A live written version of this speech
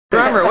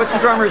drummer. What's the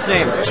drummer's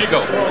name?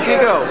 Chico.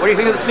 Chico, what do you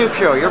think of the Soup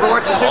Show? You ever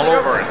watch the Soup Show? All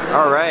over it.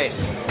 All right.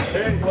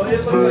 Well,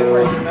 it looks like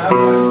we're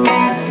snapping.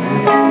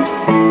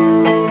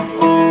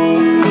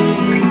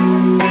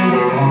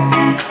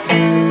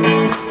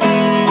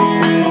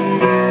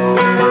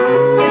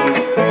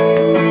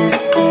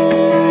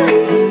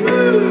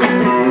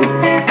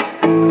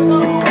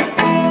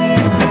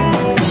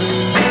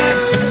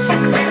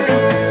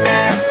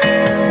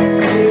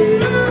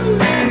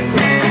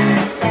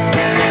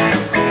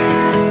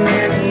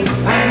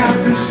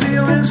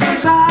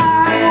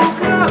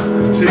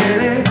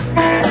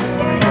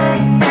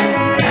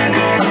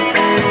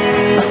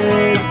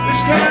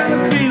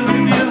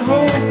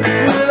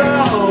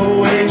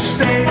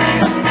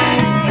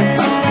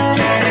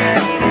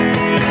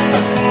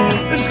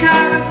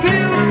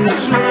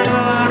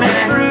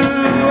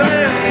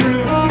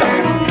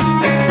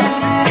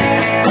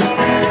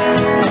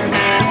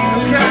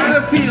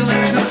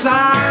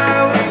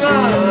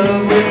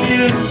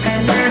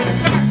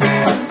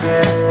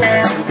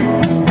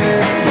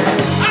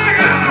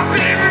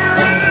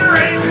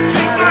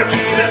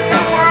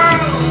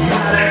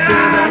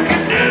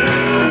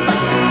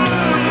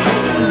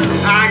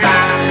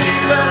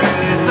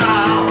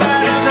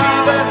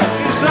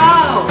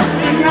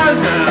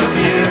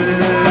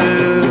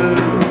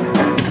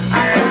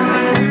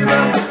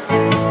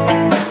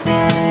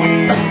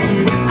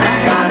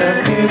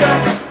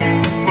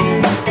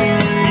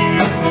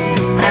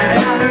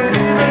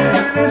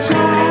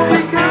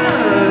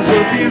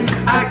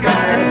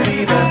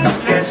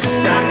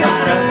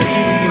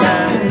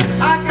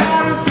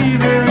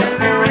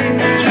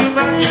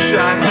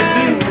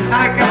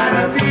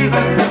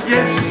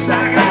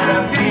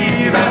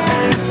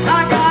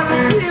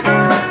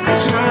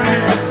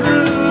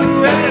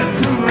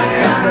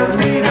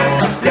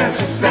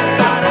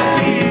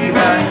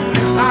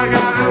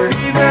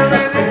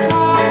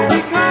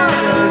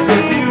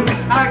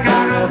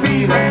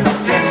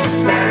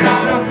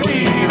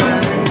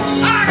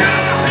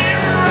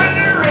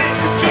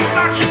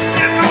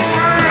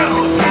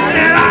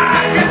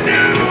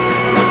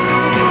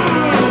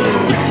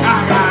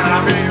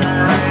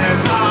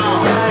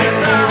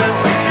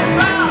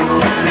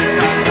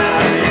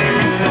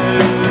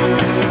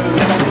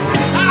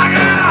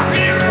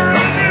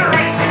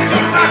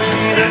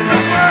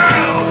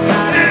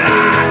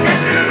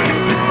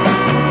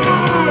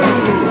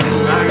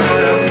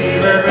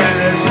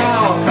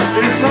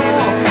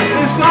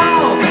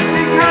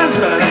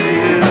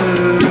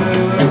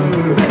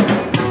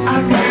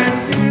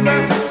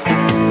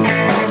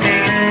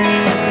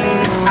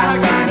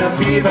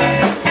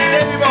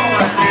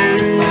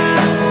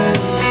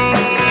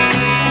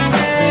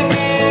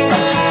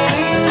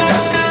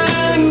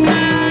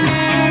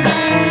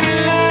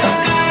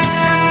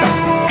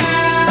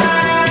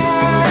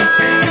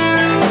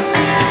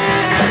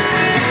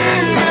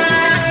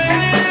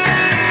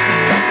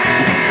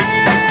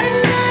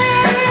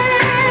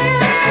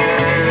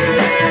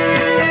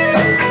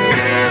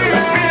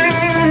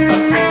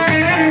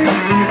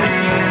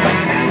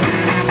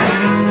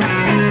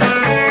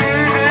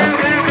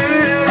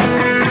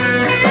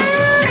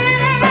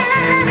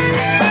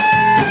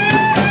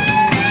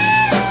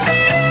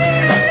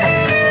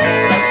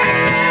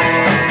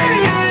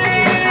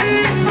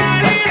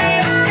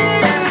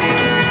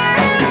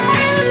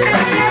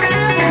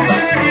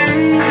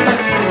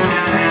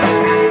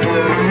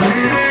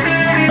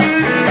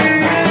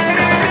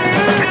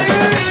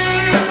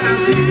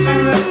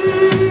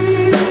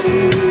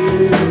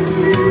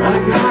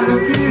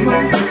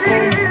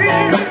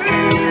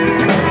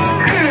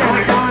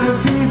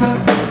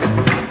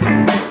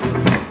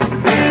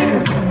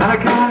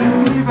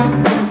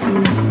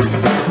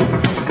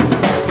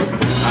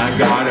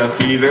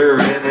 fever,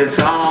 and it's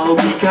all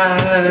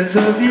because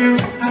of you.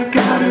 I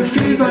got a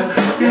fever,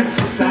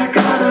 yes, I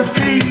got a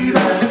fever.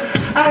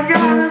 I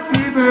got a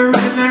fever,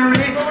 and there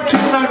ain't too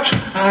much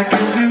I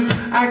can do.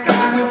 I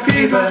got a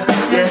fever,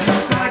 yes,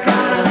 I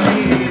got a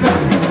fever.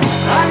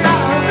 I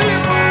got a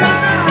fever, and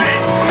there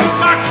ain't too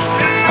much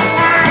in the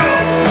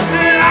world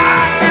that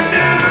I can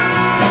do.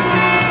 I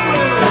got a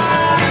fever,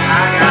 and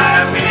it's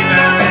all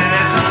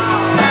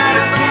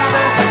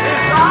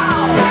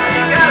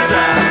because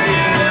of you.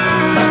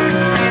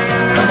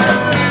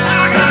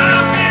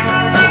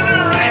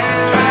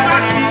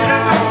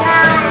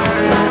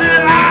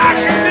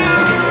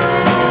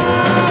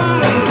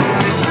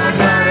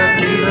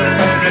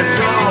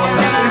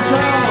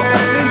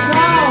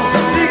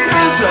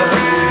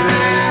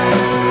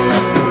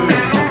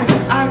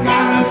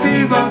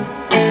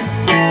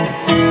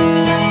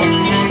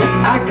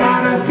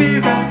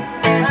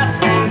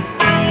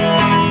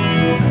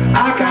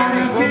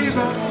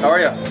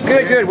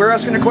 Good. We're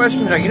asking a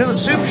question tonight. You know the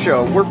Soup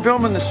Show? We're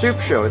filming the Soup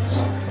Show. It's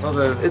a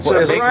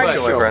variety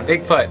show.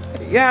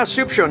 Bigfoot. Yeah,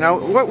 Soup Show. Now,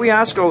 what we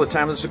ask all the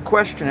time is a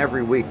question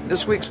every week.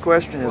 This week's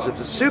question is, if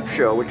the Soup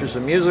Show, which is a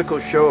musical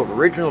show of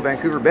original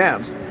Vancouver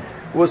bands,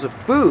 was a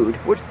food,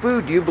 what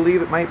food do you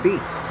believe it might be?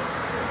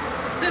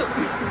 Soup.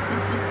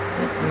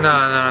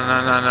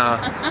 No.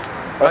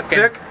 A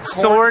thick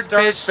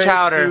swordfish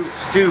chowder.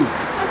 Stew.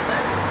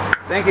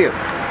 Thank you.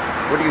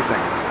 What do you think?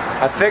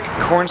 A thick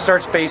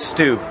cornstarch-based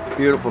stew.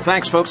 Beautiful.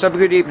 Thanks, folks. Have a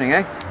good evening,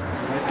 eh?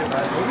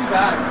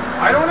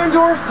 I don't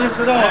endorse this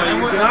at all.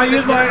 You cannot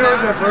use my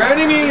endorsement for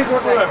any means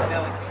whatsoever.